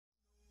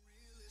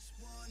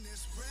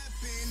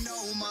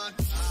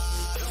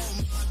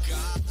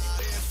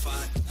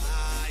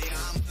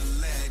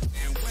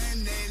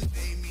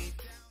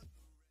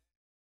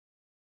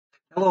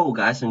Hello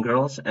guys and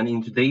girls, and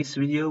in today's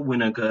video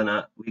we're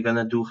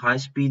gonna do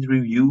high-speed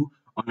review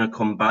on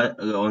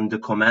the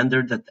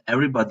commander that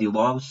everybody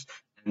loves,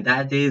 and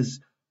that is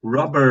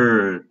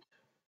Robert.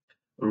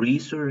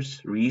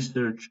 Research,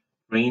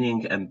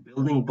 training and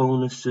building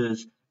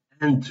bonuses,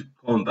 and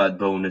combat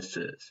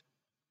bonuses.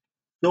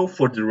 So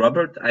for the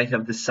Robert, I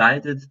have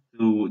decided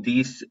to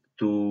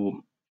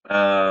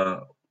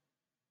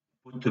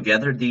put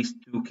together these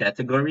two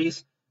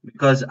categories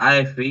because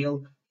I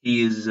feel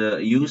he is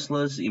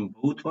useless in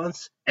both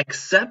ones,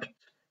 except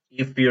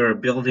if you're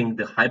building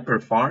the hyper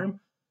farm.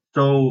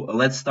 So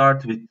let's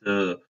start with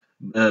the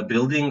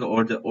building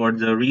or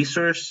the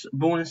resource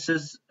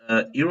bonuses.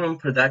 Iron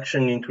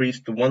production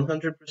increased to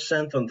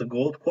 100% on the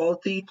gold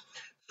quality.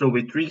 So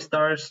with 3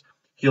 stars,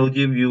 he'll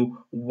give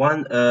you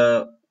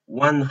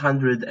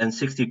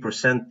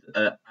 160%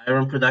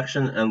 iron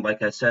production, and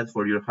like I said,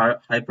 for your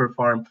hyper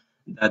farm,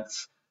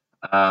 that's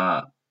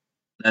uh,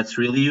 that's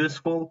really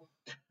useful.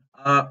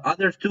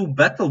 Other two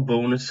battle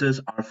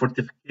bonuses are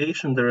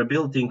fortification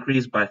durability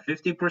increased by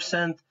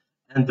 50%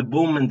 and the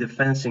boom and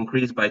defense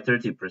increased by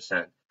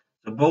 30%.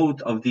 So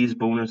both of these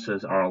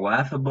bonuses are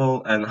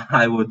laughable, and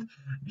I would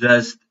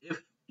just, if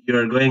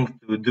you're going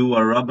to do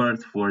a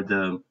Robert for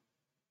the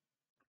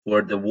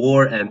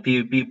war and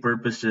PvP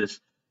purposes,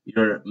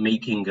 you're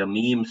making a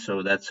meme,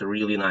 so that's a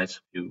really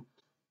nice view.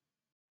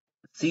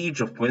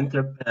 Siege of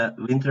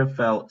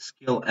Winterfell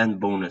skill and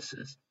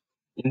bonuses.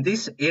 In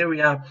this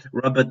area,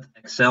 Robert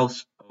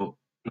excels. Oh,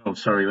 no,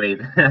 sorry,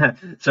 wait.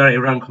 Sorry,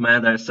 wrong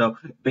commander. So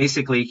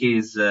basically,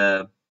 he's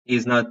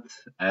not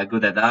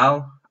good at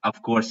all.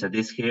 Of course, at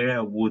this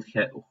area, who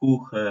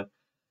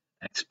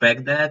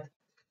expect that?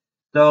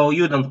 So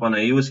you don't want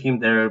to use him.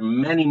 There are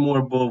many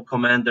more bow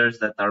commanders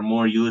that are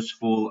more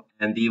useful,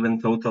 and even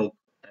total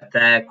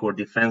attack or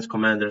defense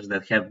commanders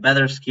that have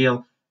better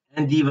skill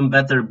and even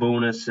better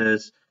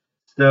bonuses.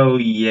 So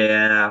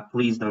yeah,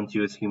 please don't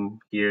use him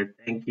here.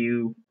 Thank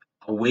you.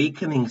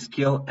 Awakening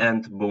skill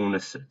and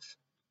bonuses.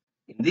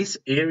 In this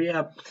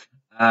area,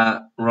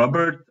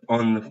 Robert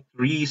on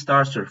 3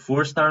 stars or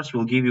 4 stars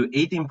will give you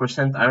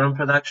 18% iron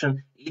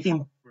production,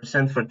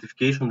 18%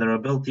 fortification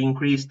durability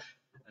increase,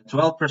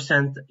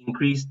 12%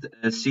 increased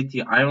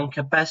city iron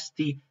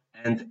capacity,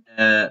 and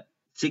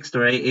 6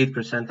 or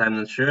 8%, I'm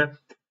not sure,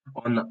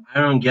 on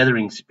iron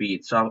gathering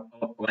speed. So,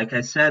 like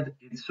I said,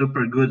 it's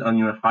super good on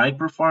your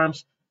hyper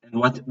farms. And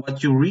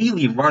what you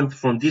really want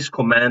from this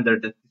commander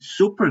that is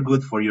super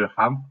good for your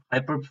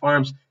hyper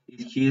farms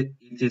is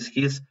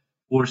his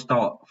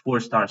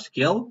 4-star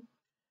skill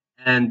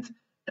and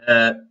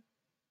uh,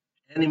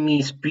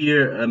 enemy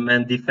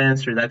spearman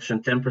defense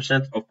reduction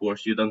 10%. Of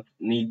course, you don't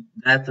need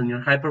that on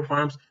your hyper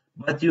farms,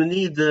 but you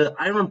need the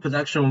iron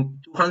production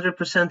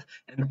 200%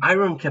 and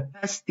iron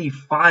capacity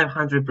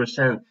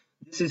 500%.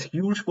 This is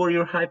huge for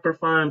your hyper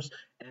farms,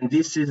 and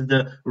this is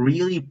the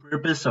really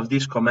purpose of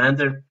this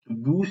commander, to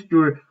boost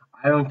your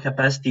iron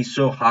capacity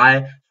so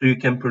high so you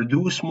can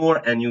produce more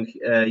and you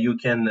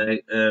can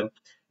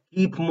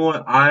keep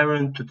more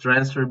iron to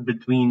transfer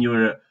between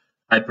your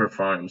hyper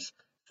farms.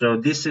 So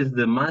this is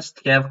the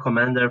must-have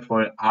commander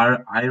for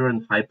our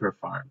iron hyper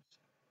farms.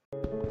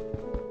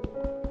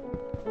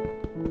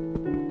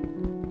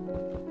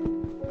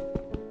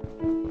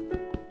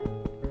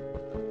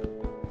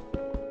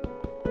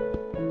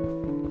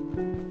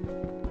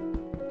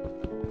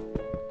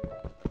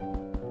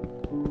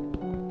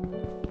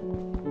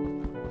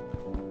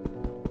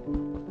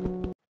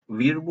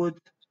 Weirwood,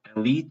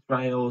 elite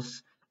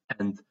trials,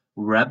 and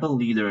rebel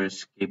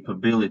leaders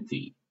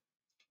capability.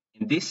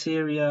 In this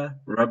area,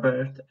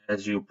 Robert,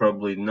 as you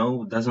probably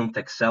know, doesn't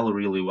excel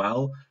really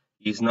well.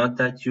 He's not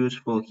that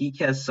useful. He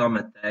has some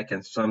attack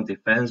and some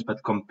defense,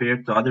 but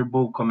compared to other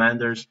bow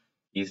commanders,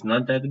 he's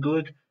not that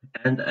good.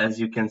 And as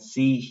you can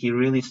see, he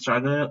really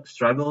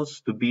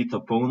struggles to beat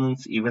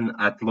opponents even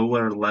at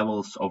lower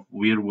levels of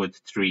Weirwood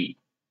 3.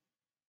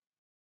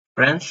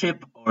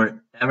 Friendship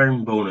or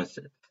tavern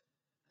bonuses.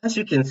 As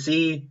you can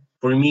see,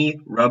 for me,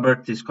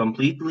 Robert is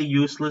completely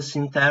useless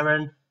in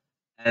tavern,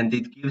 and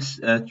it gives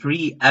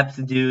 3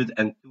 aptitude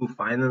and 2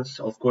 finance.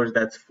 Of course,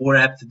 that's 4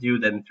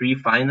 aptitude and 3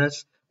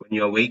 finance when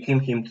you awaken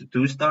him to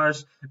 2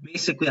 stars.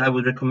 Basically, I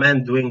would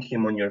recommend doing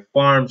him on your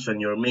farms, on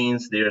your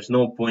mains. There's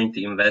no point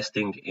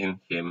investing in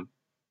him.